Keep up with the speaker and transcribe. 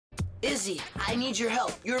Izzie, I need your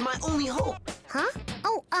help. You're my only hope. Huh?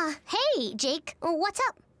 Oh, hey, Jake. What's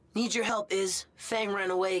up? Need your help, Iz. Fang ran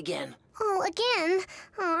away again. Oh, again?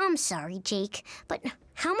 Oh, I'm sorry, Jake. But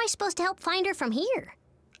how am I supposed to help find her from here?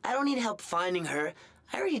 I don't need help finding her.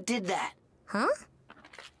 I already did that. Huh?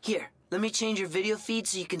 Here, let me change your video feed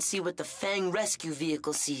so you can see what the Fang rescue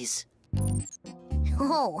vehicle sees.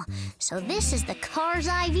 Oh, so this is the car's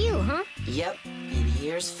eye view, huh? Yep, and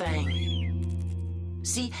here's Fang.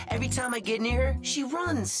 See, every time I get near her, she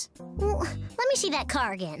runs. Well, let me see that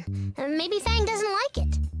car again. Maybe Fang doesn't like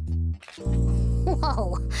it.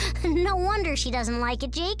 Whoa, no wonder she doesn't like it,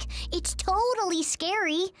 Jake. It's totally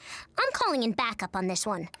scary. I'm calling in backup on this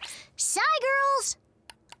one. Sigh, girls!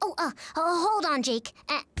 Oh, hold on, Jake.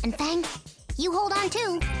 And Fang, you hold on,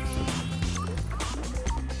 too.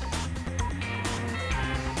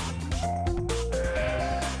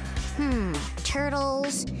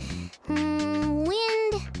 Turtles.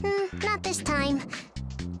 Wind. Not this time.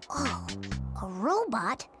 Oh, a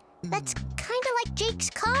robot? That's kind of like Jake's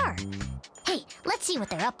car. Hey, let's see what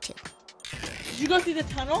they're up to. Did you go through the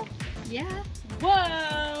tunnel? Yeah.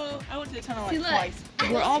 Whoa! I went through the tunnel like twice.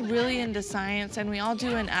 We're all really into science, and we all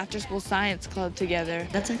do an after-school science club together.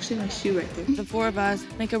 That's actually my shoe right there. The four of us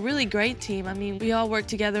make a really great team. I mean, we all work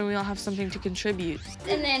together, and we all have something to contribute.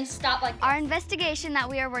 And then stop like that. Our investigation that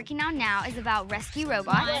we are working on now is about rescue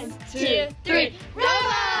robots. 1, 2, 3,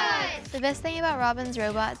 robots! The best thing about Robin's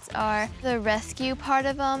robots are the rescue part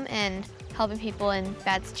of them and helping people in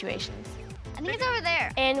bad situations. I think it's over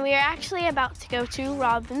there. And we are actually about to go to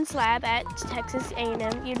Robin's lab at Texas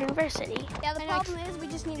A&M University. Yeah, the problem is we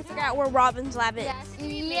just need to figure Out where Robin's lab is.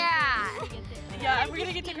 Yeah. Yeah, and we're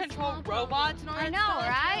gonna get to control robots and all that I know, stuff.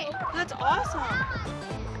 right? That's awesome.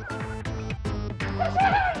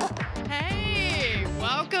 Hey,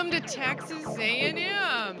 welcome to Texas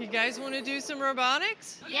A&M. You guys want to do some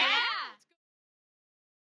robotics? Yeah.